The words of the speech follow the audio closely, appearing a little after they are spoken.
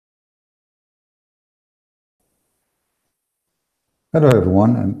Hello,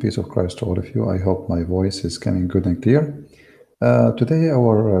 everyone, and peace of Christ to all of you. I hope my voice is coming good and clear. Today,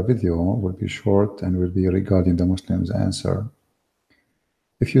 our video will be short and will be regarding the Muslims' answer.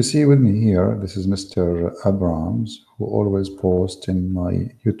 If you see with me here, this is Mr. Abrams, who always posts in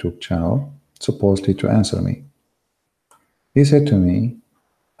my YouTube channel, supposedly to answer me. He said to me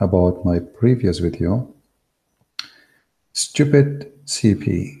about my previous video, stupid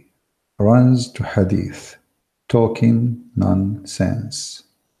CP runs to hadith, talking nonsense.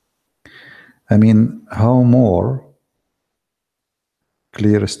 I mean, how more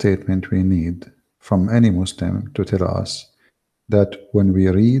clear statement we need from any Muslim to tell us that when we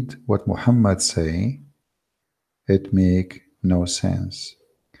read what Muhammad say, it make no sense.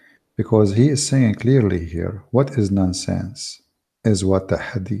 Because he is saying clearly here, what is nonsense is what the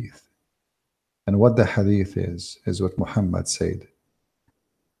hadith. And what the hadith is what Muhammad said.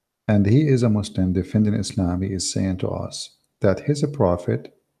 And he is a Muslim defending Islam. He is saying to us that his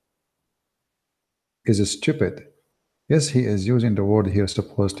prophet is stupid. Yes, he is using the word here,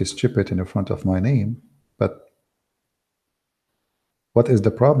 supposedly stupid, in the front of my name, but what is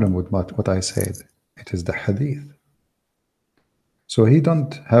the problem with what I said? It is the hadith. So he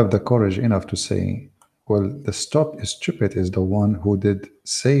don't have the courage enough to say, well, the stop is stupid is the one who did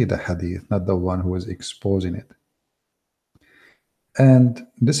say the hadith, not the one who is exposing it. And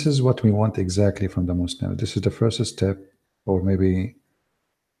this is what we want exactly from the Muslim. This is the first step, or maybe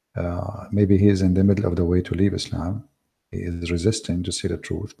he is in the middle of the way to leave Islam. He is resisting to say the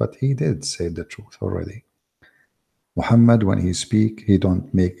truth, but he did say the truth already. Muhammad, when he speak, he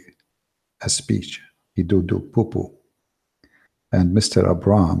don't make a speech. He do poo-poo. And Mr.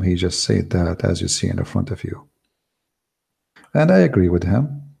 Abram, he just said that as you see in the front of you. And I agree with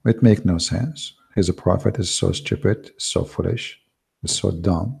him. It makes no sense. His prophet is so stupid, so foolish, is so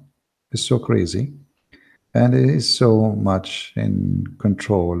dumb, is so crazy, and is so much in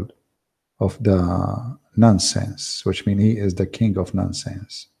control of the nonsense, which means he is the king of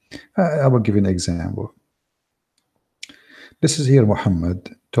nonsense. I will give you an example. This is here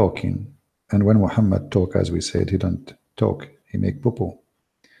Muhammad talking, and when Muhammad talk, as we said, he don't talk, he make poo-poo.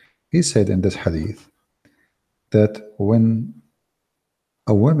 He said in this hadith that when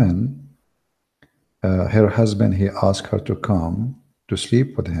a woman, her husband, he asked her to come to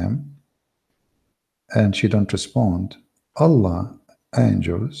sleep with him, and she don't respond, Allah,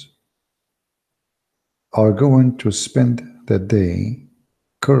 angels, are going to spend the day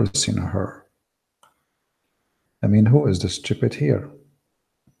cursing her. I mean, who is the stupid here?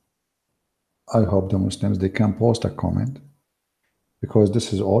 I hope the Muslims, they can post a comment, because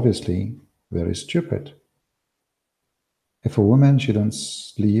this is obviously very stupid. If a woman, she don't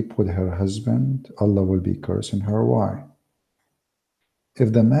sleep with her husband, Allah will be cursing her. Why?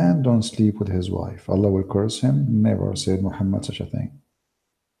 If the man don't sleep with his wife, Allah will curse him. Never said Muhammad such a thing.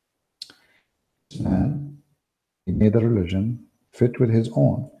 This man, he made a religion fit with his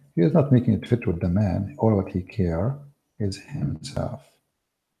own. He is not making it fit with the man. All what he care is himself.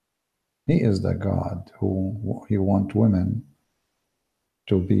 He is the God who he want women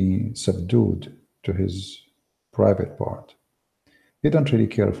to be subdued to his private part. He don't really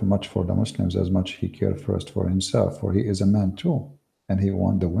care for much for the Muslims as much he care first for himself, for he is a man too, and he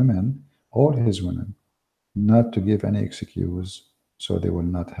want the women, all his women, not to give any excuse so they will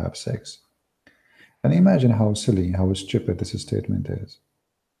not have sex. And imagine how silly, how stupid this statement is.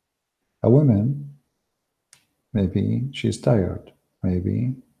 A woman, maybe she's tired,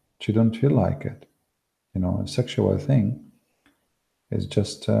 maybe she don't feel like it. You know, a sexual thing is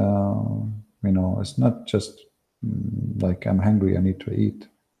just, it's not just like I'm hungry, I need to eat.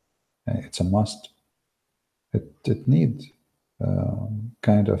 It's a must. It needs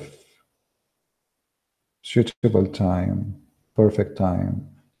kind of suitable time, perfect time,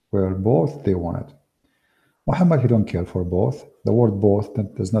 where both they want it. Muhammad, he don't care for both. The word both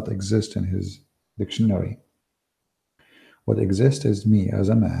that does not exist in his dictionary. What exists is me as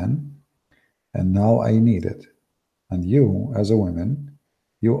a man, and now I need it. And you, as a woman,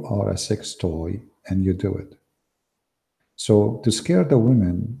 you are a sex toy, and you do it. So to scare the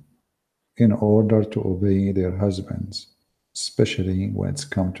women in order to obey their husbands, especially when it's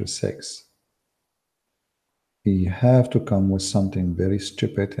come to sex, you have to come with something very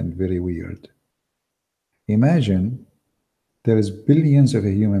stupid and very weird. Imagine there is billions of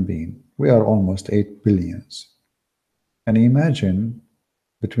a human being. We are almost 8 billions. And imagine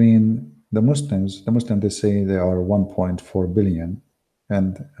between the Muslims, they say they are 1.4 billion,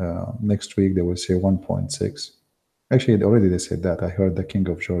 and next week they will say 1.6. Actually, already they said that. I heard the king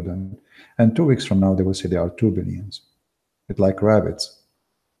of Jordan. And 2 weeks from now, they will say they are 2 billions. It's like rabbits.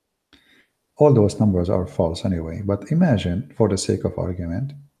 All those numbers are false anyway, but imagine, for the sake of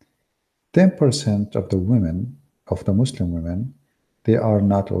argument, 10% of the women, of the Muslim women, they are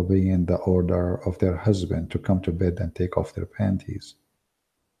not obeying the order of their husband to come to bed and take off their panties.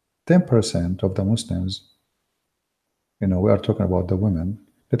 10% of the Muslims, we are talking about the women.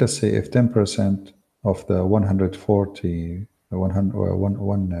 Let us say if 10% of the 140,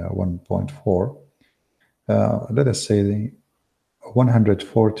 1.4, let us say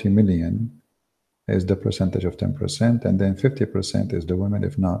 140 million is the percentage of 10%, and then 50% is the women,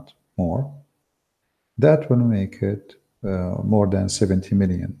 if not more. That will make it more than 70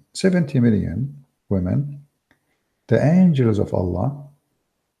 million. 70 million women, the angels of Allah,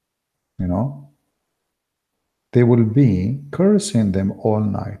 they will be cursing them all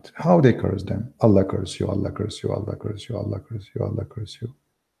night. How they curse them? Allah curse you, Allah curse you, Allah curse you, Allah curse you, Allah curse you.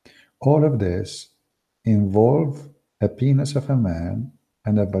 All of this involve a penis of a man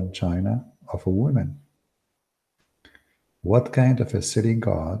and a vagina of a woman. What kind of a silly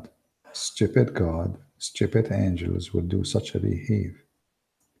God, stupid angels would do such a behave?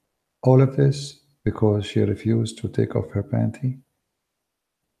 All of this because she refused to take off her panty?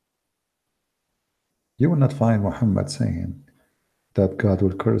 You will not find Muhammad saying that God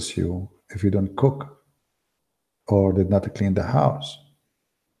will curse you if you don't cook, or did not clean the house,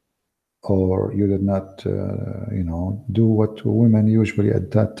 or you did not, do what women usually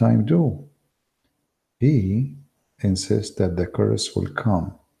at that time do. He insists that the curse will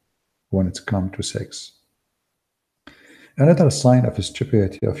come when it's come to sex. Another sign of the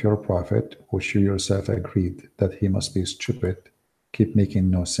stupidity of your prophet, which you yourself agreed that he must be stupid, keep making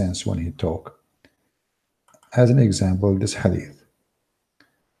no sense when he talk. As an example, this hadith.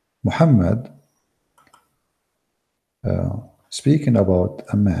 Muhammad, speaking about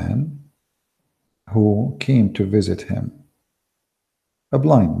a man who came to visit him, a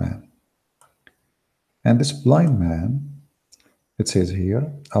blind man. And this blind man, it says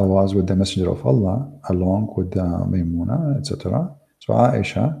here, I was with the Messenger of Allah along with Maymuna, etc. So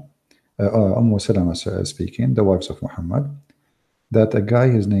Aisha, Salama speaking, the wives of Muhammad, that a guy,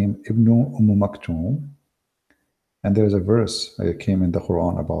 his name Ibn Maktoum, and there is a verse that came in the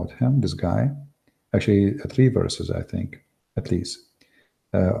Quran about him, this guy, actually 3 verses, I think, at least,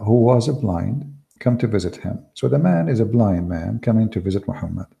 who was a blind, come to visit him. So the man is a blind man coming to visit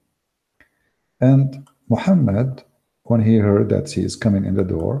Muhammad. And Muhammad, when he heard that he is coming in the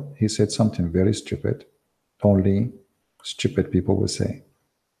door, he said something very stupid, only stupid people will say.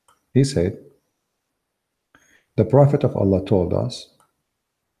 He said, the Prophet of Allah told us,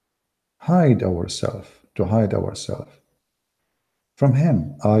 to hide ourselves from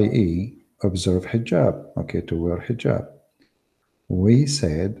him, i.e., observe hijab, to wear hijab. We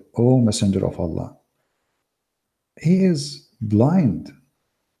said, O Messenger of Allah, he is blind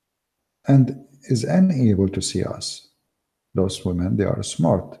and is unable to see us. Those women, they are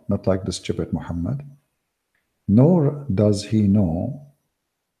smart, not like the stupid Muhammad. Nor does he know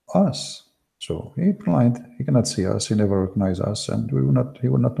us. So he blind, he cannot see us, he never recognize us, and he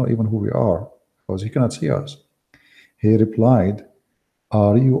will not know even who we are, because he cannot see us. He replied,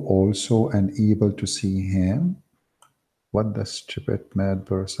 are you also unable to see him? What the stupid, mad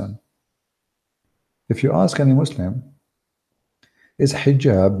person. If you ask any Muslim, is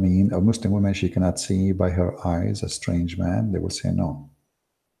hijab mean a Muslim woman she cannot see by her eyes a strange man? They will say no.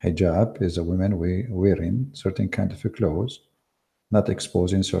 Hijab is a woman wearing certain kind of clothes, not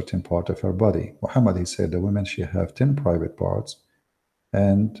exposing certain part of her body. Muhammad, he said, the women, she have 10 private parts,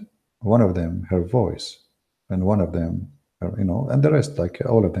 and one of them, her voice, and one of them, and the rest, like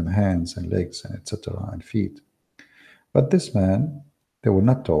all of them, hands and legs and etc. and feet. But this man, they will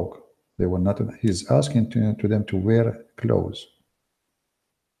not talk. They will not. He's asking to them to wear clothes.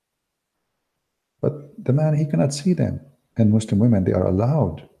 But the man, he cannot see them. And Muslim women, they are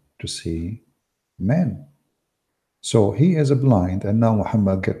allowed to see men. So he is a blind, and now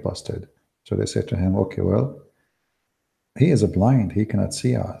Muhammad get busted. So they said to him, okay, well, he is a blind. He cannot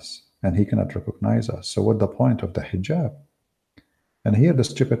see us, and he cannot recognize us. So what's the point of the hijab? And here the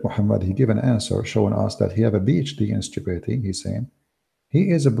stupid Muhammad, he gave an answer showing us that he have a PhD in stupidity. He's saying, he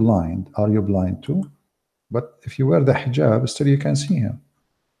is a blind. Are you blind too? But if you wear the hijab, still you can see him.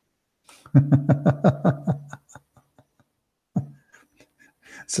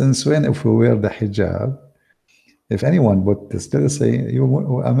 Since when, if we wear the hijab, if anyone would still say, you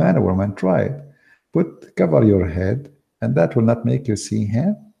a man or woman, try it. Cover your head, and that will not make you see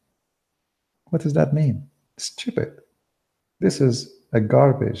him. What does that mean? Stupid. This is a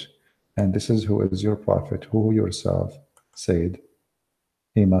garbage. And this is who is your prophet, who yourself said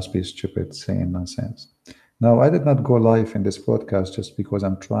he must be stupid, saying nonsense. Now, I did not go live in this broadcast just because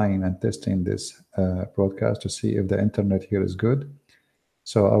I'm trying and testing this broadcast to see if the internet here is good.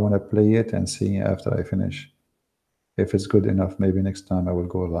 So I want to play it and see after I finish. If it's good enough, maybe next time I will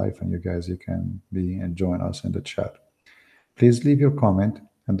go live and you guys, you can be and join us in the chat. Please leave your comment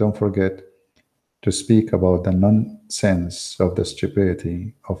and don't forget to speak about the nonsense of the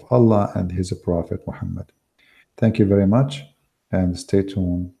stupidity of Allah and His Prophet Muhammad. Thank you very much and stay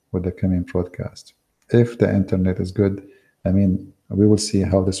tuned with the coming broadcast. If the internet is good, I mean, we will see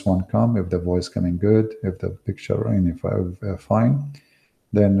how this one come, if the voice coming good, if the picture fine,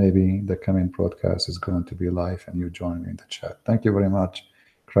 then maybe the coming broadcast is going to be live and you join me in the chat. Thank you very much.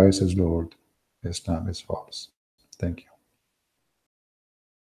 Christ is Lord. Islam is false. Thank you.